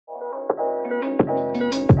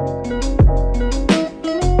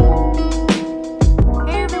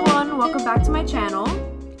my channel.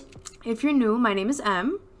 If you're new, my name is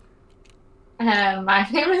Em. My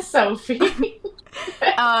name is Sophie.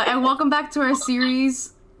 And welcome back to our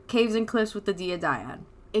series, Caves and Cliffs with the Dea Dyad.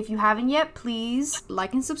 If you haven't yet, please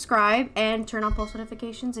like and subscribe and turn on post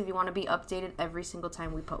notifications if you want to be updated every single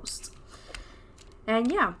time we post.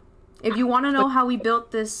 And yeah, if you want to know how we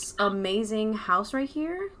built this amazing house right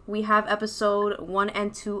here, we have episode 1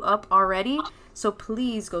 and 2 up already. So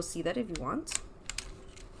please go see that if you want.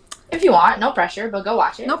 If you want, no pressure, but go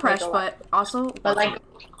watch it. No pressure, but also... But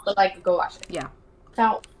go watch it. Yeah.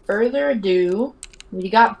 Without further ado, we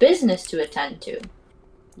got business to attend to.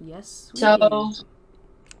 Yes, So,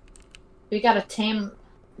 we gotta tame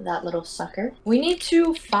that little sucker. We need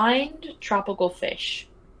to find tropical fish.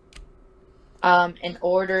 In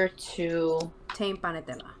order to... tame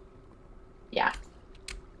panetela. Yeah.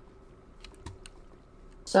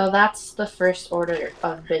 So that's the first order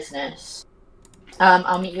of business.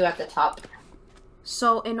 I'll meet you at the top.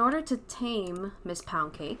 So in order to tame Miss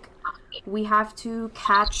Pound Cake, we have to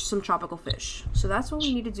catch some tropical fish. So that's what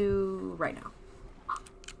we need to do right now.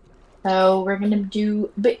 So we're gonna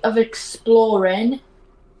do a bit of exploring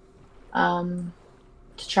to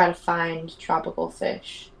try to find tropical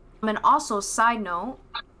fish. And also, side note,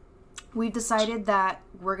 we've decided that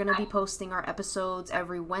we're gonna be posting our episodes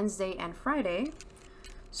every Wednesday and Friday.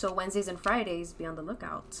 So Wednesdays and Fridays, be on the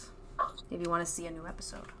lookout if you want to see a new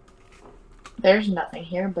episode. There's nothing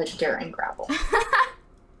here but dirt and gravel.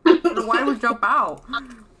 Why would we jump out?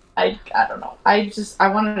 I don't know. I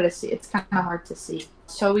wanted to see. It's kind of hard to see.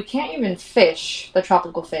 So we can't even fish the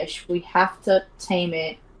tropical fish. We have to tame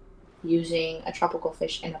it using a tropical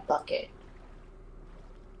fish in a bucket.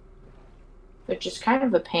 Which is kind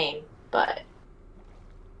of a pain, but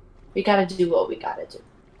we gotta do what we gotta do.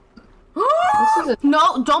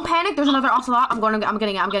 No, don't panic. There's another ocelot. I'm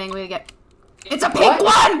getting it. It's a pink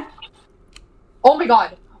one! Oh my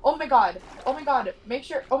god. Oh my god. Oh my god. Make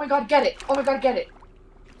sure. Oh my god, get it. Oh my god, get it.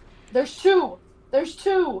 There's two. There's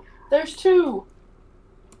two. There's two.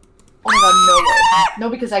 Oh my god, no way. No,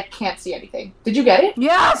 because I can't see anything. Did you get it?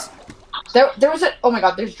 Yes! There was a... Oh my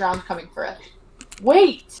god, there's drowns coming for us.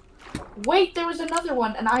 Wait! Wait, there was another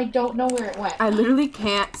one, and I don't know where it went. I literally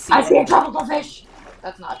can't see I see a tropical fish!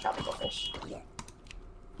 That's not a tropical fish.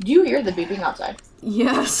 Do you hear the beeping outside?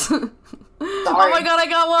 Yes. Sorry. Oh my god, I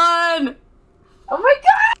got one! Oh my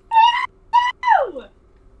god!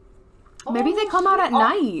 No! Maybe they come out at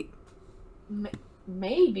night.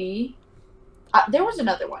 Maybe. There was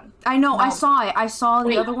another one. I know, I saw it. I saw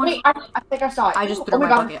the other one. Wait, I think I saw it. I just threw my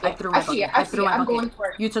bucket. I threw my bucket. I threw my bucket. I'm going for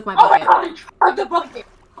it. You took my Oh bucket. my god, I grabbed the bucket.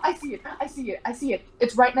 I see it. I see it. I see it.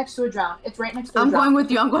 It's right next to a drown. It's right next to a drown. I'm going with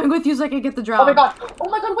you. I'm going with you so I can get the drown. Oh my god. Oh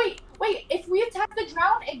my god, wait. Wait, if we attack the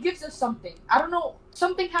drown, it gives us something. I don't know.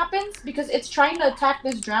 Something happens because it's trying to attack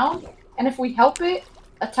this drown. And if we help it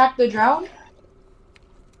attack the drown...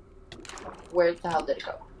 Where the hell did it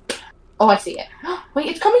go? Oh, I see it. Wait,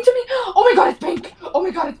 it's coming to me. Oh my god, it's pink. Oh my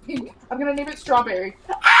god, it's pink. I'm gonna name it Strawberry.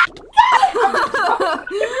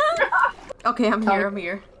 Okay, I'm here. I'm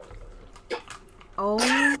here. Oh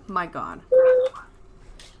my god.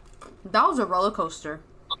 That was a roller coaster.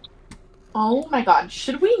 Oh my god.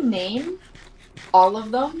 Should we name all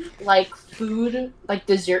of them like food, like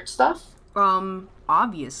dessert stuff?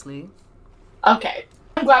 Obviously. Okay.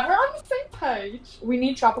 I'm glad we're on the same page. We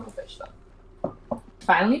need tropical fish though.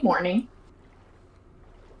 Finally morning.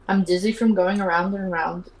 I'm dizzy from going around and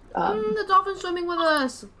around. The dolphin's swimming with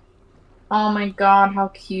us. Oh my god, how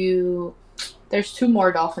cute. There's 2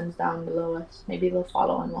 more dolphins down below us. Maybe they'll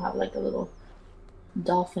follow and we'll have like a little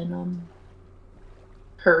dolphin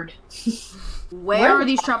herd. Where are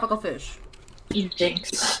these tropical fish? You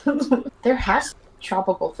jinx. There has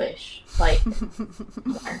tropical fish. Like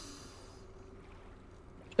where?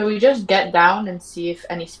 So we just get down and see if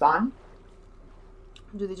any spawn?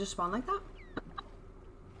 Do they just spawn like that?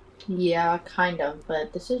 Yeah, kind of,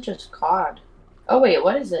 but this is just cod. Oh wait,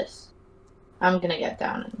 what is this? I'm gonna get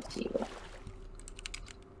down and see what.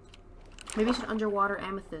 Maybe it's an underwater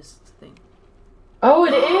amethyst thing. Oh,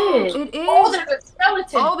 it is! It is! Oh, there's a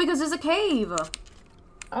skeleton! Oh, because there's a cave!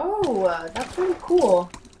 Oh, that's really cool.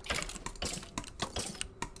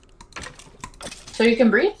 So you can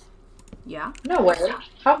breathe? Yeah. No way.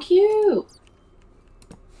 How cute!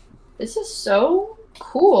 This is so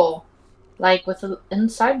cool. Like, with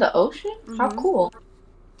inside the ocean? Mm-hmm. How cool.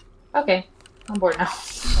 Okay, I'm bored now.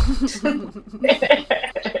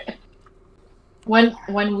 When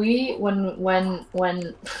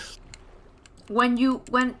you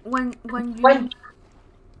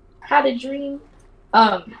had a dream,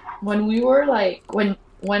 when we were like, when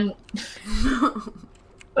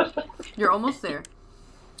You're almost there.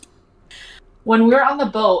 When we were on the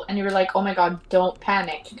boat and you were like, oh my god, don't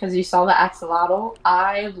panic because you saw the axolotl,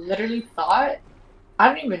 I literally thought, I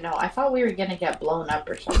don't even know, I thought we were gonna get blown up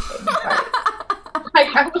or something.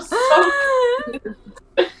 Like, I was so confused.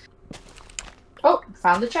 Oh,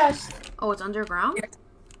 found the chest. Oh, it's underground?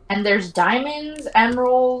 And there's diamonds,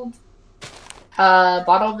 emerald,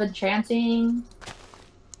 bottle of enchanting.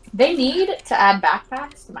 They need to add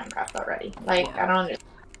backpacks to Minecraft already. Like, yeah. I don't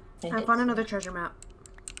understand. I found another treasure map.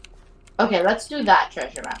 Okay, let's do that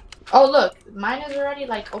treasure map. Oh, look. Mine is already,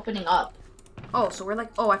 like, opening up. Oh, so we're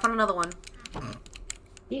like... Oh, I found another one.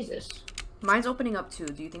 Jesus. Mine's opening up, too.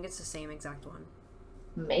 Do you think it's the same exact one?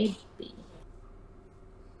 Maybe.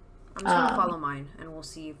 I'm just gonna follow mine, and we'll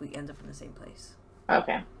see if we end up in the same place.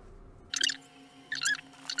 Okay.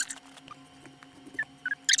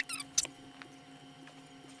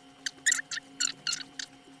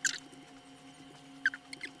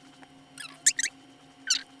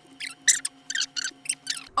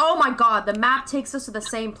 Oh my god, the map takes us to the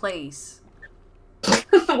same place.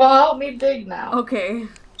 Well, help me dig now. Okay.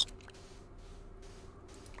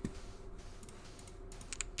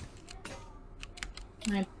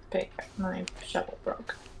 My shovel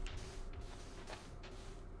broke.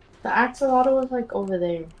 The axolotl was like over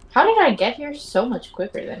there. How did I get here so much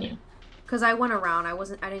quicker than you? Cause I went around. I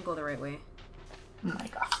didn't go the right way. Oh my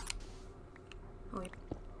god. Oh, yeah.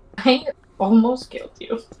 I almost killed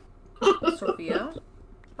you. Sophia?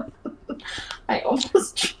 I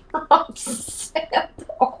almost dropped sand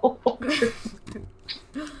all over.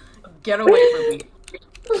 Get away from me.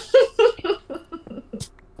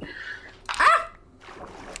 Ah!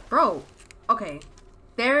 Bro, okay.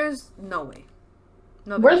 There's no way.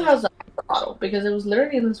 No. Where the hell's the bottle? Because it was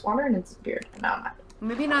literally in this water and it disappeared. And now I'm at it.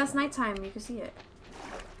 Maybe not. It's nighttime. You can see it.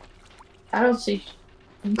 I don't see.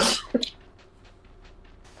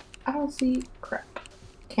 I don't see crap.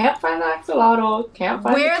 Can't find the axolotl. Can't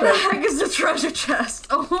find. Where the heck is the treasure chest?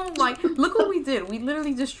 Oh my! Look what we did. We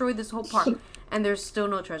literally destroyed this whole park, and there's still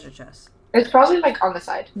no treasure chest. It's probably like on the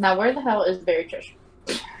side. Now, where the hell is buried treasure?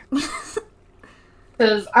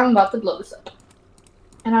 Because I'm about to blow this up.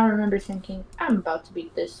 And I remember thinking, I'm about to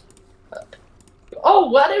beat this up. Oh,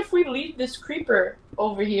 what if we leave this creeper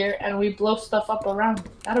over here and we blow stuff up around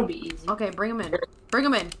him? That'll be easy. Okay, bring him in. Bring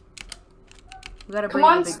him in. We gotta bring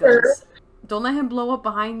Come on, in the big sir. guns. Don't let him blow up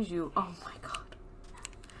behind you. Oh my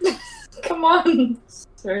god. Come on,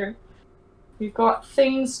 sir. We've got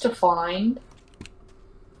things to find.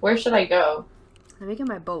 Where should I go? I'm making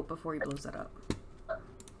my boat before he blows that up.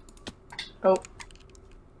 Oh.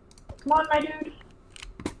 Come on, my dude.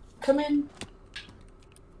 Come in.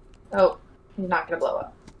 Oh, he's not gonna blow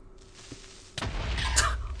up.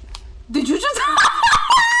 Did you just...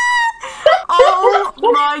 Oh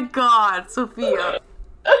my god, Sophia.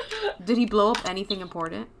 Did he blow up anything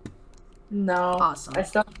important? No. Awesome. I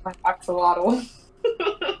still have my axolotl.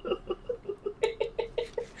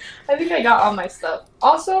 I think I got all my stuff.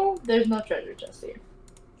 Also, there's no treasure chest here.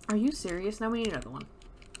 Are you serious? Now we need another one.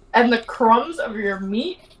 And the crumbs of your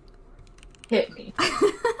meat hit me.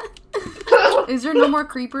 Is there no more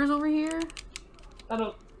creepers over here? I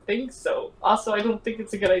don't think so. Also, I don't think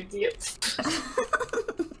it's a good idea.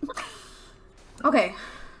 Okay.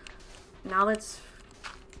 Now let's...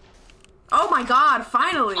 Oh my god,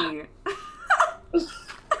 finally!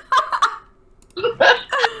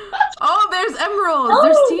 Oh, there's emeralds! Oh!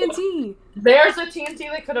 There's TNT! There's a TNT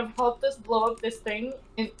that could have helped us blow up this thing.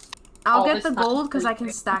 I'll get the gold because I can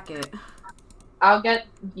stack it. I'll get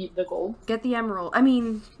the gold. Get the emerald. I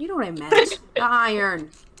mean, you know what I meant. The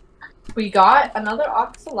iron. We got another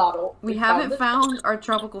axolotl. We haven't found our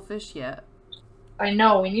tropical fish yet. I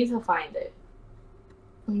know, we need to find it.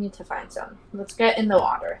 We need to find some. Let's get in the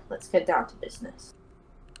water. Let's get down to business.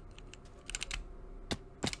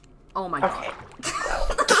 Oh my god.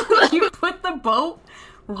 You put the boat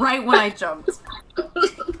right when I jumped.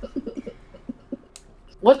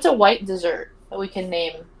 What's a white dessert that we can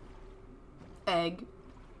name? Egg.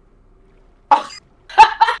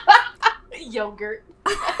 Yogurt.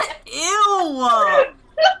 Ew!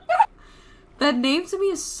 That name to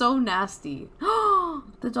me is so nasty.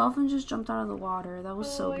 The dolphin just jumped out of the water. That was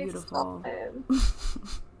so beautiful.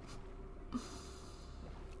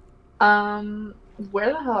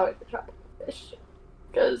 Where the hell are the tropical fish?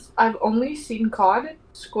 Because I've only seen cod,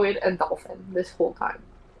 squid, and dolphin this whole time.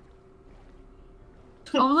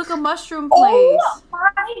 Oh, look, a mushroom place. Oh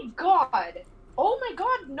my god! Oh my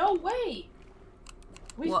god, no way!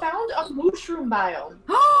 We found a mushroom biome.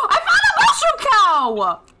 I found a mushroom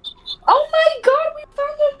cow! Oh my god, we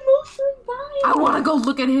found a mushroom biome! I want to go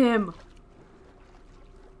look at him.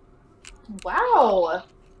 Wow.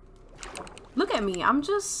 Look at me. I'm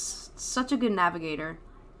just Such a good navigator.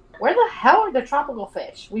 Where the hell are the tropical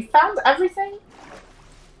fish? We found everything?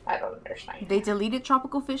 I don't understand. They deleted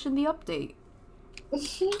tropical fish in the update.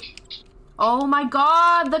 Oh my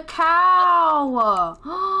god, the cow!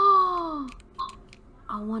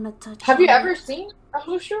 I wanna touch Have you it. ever seen a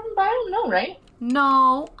mushroom biome? No, right?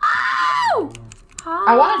 No. Ow!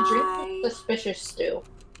 Hi. I want to drink the suspicious stew.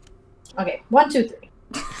 Okay, 1, 2, 3.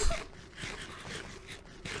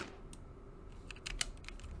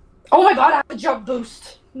 Oh my god, I have a jump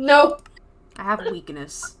boost. No. I have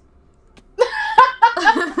weakness.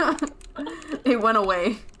 It went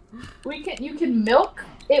away. You can milk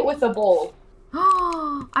it with a bowl.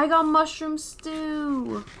 I got mushroom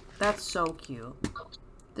stew. That's so cute.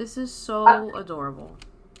 This is so adorable.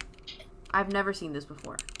 I've never seen this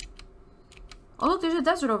before. Oh look, there's a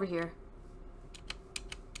desert over here.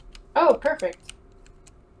 Oh, perfect.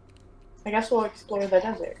 I guess we'll explore the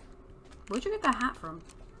desert. Where'd you get that hat from?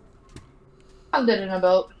 Found it in a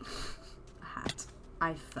boat. A hat.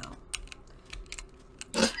 I fell.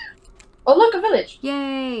 Oh, look, a village.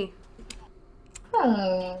 Yay!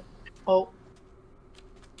 Oh.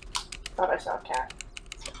 Thought I saw a cat.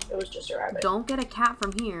 It was just a rabbit. Don't get a cat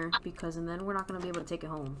from here, because and then we're not gonna be able to take it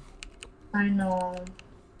home. I know.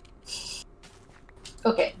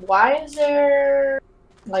 Okay, why is there,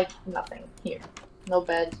 like, nothing here? No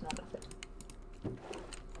beds, no nothing.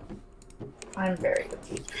 I'm very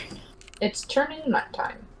confused right now. It's turning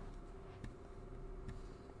nighttime.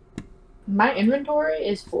 My inventory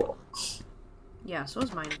is full. Yeah, so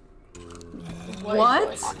is mine. What?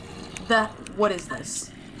 What is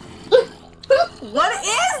this? What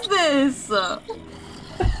is this?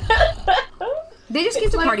 They just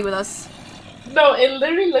came to party with us. No, it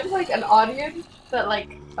literally looks like an audience that,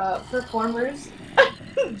 like, performers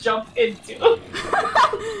jump into.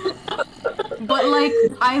 But, like,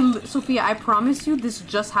 Sophia, I promise you this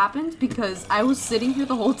just happened because I was sitting here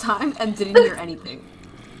the whole time and didn't hear anything.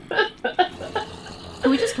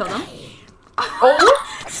 Can we just kill them? Oh!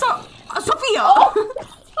 Sophia! Oh,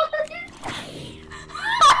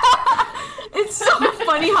 It's so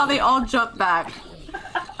funny how they all jump back.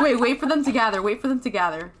 Wait for them to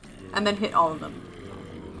gather, and then hit all of them.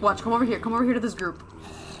 Watch, come over here to this group.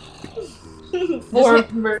 Hit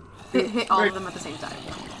all of them at the same time.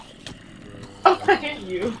 Oh, I hit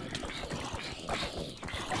you.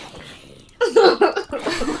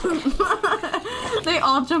 They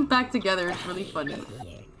all jump back together, it's really funny.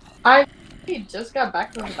 I just got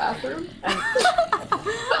back from the bathroom and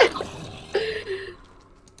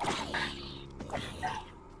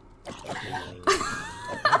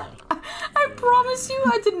I promise you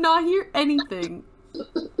I did not hear anything.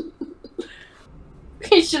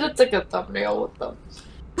 he should have took a thumbnail with them.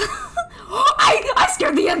 I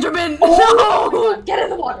scared the Enderman! Oh No! my God. Get in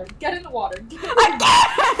the water! Get in the water! I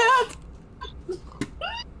can't!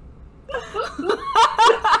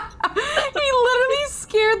 He literally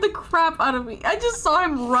scared the crap out of me. I just saw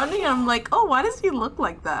him running and I'm like, oh, why does he look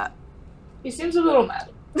like that? He seems a little mad.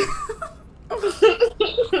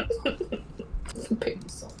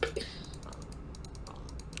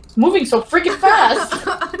 It's moving so freaking fast!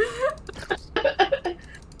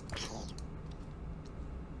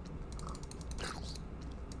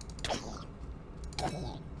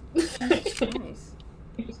 Nice.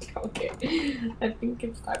 Okay, I think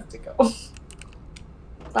it's time to go.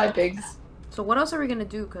 Bye, pigs. So what else are we gonna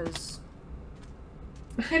do? Cause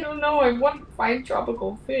I don't know. I want to find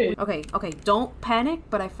tropical fish. okay, don't panic.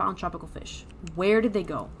 But I found tropical fish. Where did they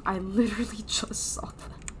go? I literally just saw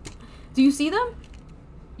them. Do you see them?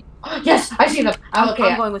 Yes, I see them. I'm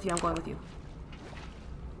going with you.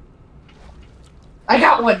 I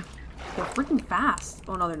got one. They're freaking fast.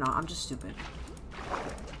 Oh no, they're not. I'm just stupid.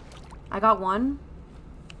 I got one.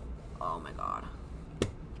 Oh my god.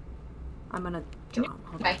 I'm gonna jump.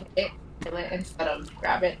 Hold on. I hit it instead of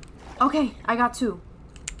grab it. Okay, I got two.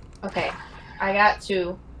 Okay, I got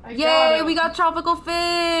two. Yay, we got tropical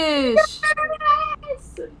fish!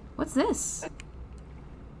 Yes! What's this?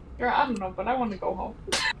 Girl, I don't know, but I want to go home.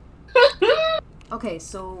 Okay,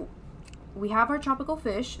 so we have our tropical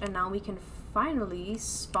fish, and now we can finally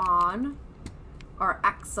spawn our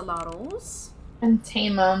axolotls. And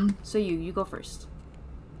tame them. So you go first.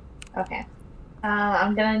 Okay.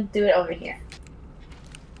 I'm gonna do it over here.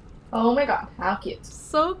 Oh my god, how cute.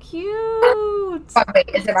 So cute! Oh, wait,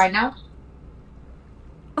 is it right now?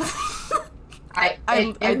 I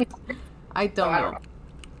don't know. know.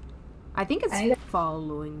 I think it's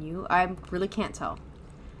following you. I really can't tell.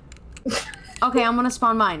 Okay, I'm gonna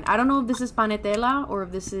spawn mine. I don't know if this is panetela or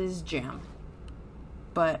if this is jam.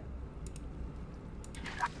 But...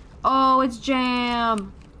 oh, it's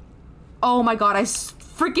jam! Oh my god, I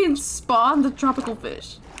freaking spawned the tropical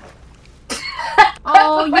fish.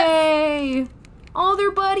 Oh, yay! Oh,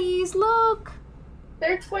 they're buddies, look!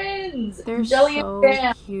 They're twins! They're Jelly so and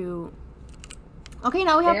Sam. cute. Okay,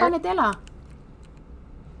 now we have panetela.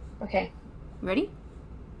 Okay. Ready?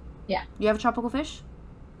 Yeah. You have a tropical fish?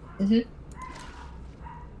 Mm-hmm.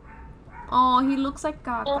 Oh, he looks like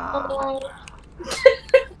Caca. Oh.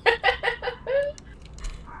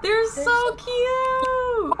 They're so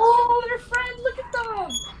cute! Oh, they're friends, look at them!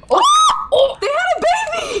 Oh! Oh! They had a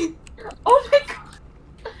baby! Oh my god!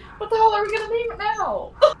 What the hell are we gonna name it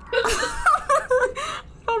now?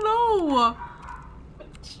 I don't know.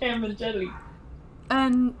 Jam and Jelly.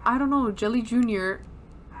 And I don't know, Jelly Jr.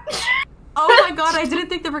 Oh my god, I didn't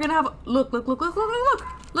think they were gonna have. Look, look, look, look, look, look,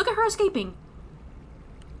 look! Look at her escaping.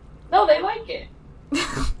 No, they like it.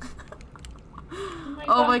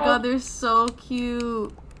 Oh my god, they're so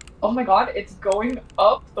cute. Oh my god, it's going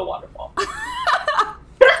up the waterfall.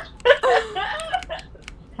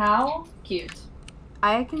 How cute.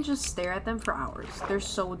 I can just stare at them for hours. They're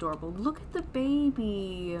so adorable. Look at the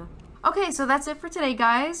baby. Okay, so that's it for today,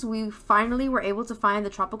 guys. We finally were able to find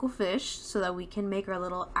the tropical fish so that we can make our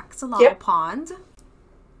little axolotl pond.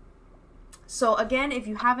 So again, if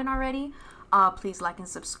you haven't already, please like and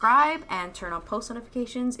subscribe and turn on post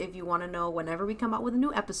notifications if you want to know whenever we come out with a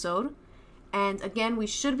new episode. And again, we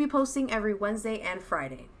should be posting every Wednesday and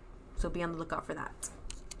Friday. So be on the lookout for that.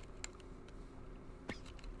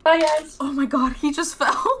 Bye, guys. Oh my god, he just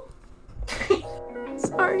fell.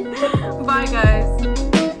 Sorry. Bye, guys.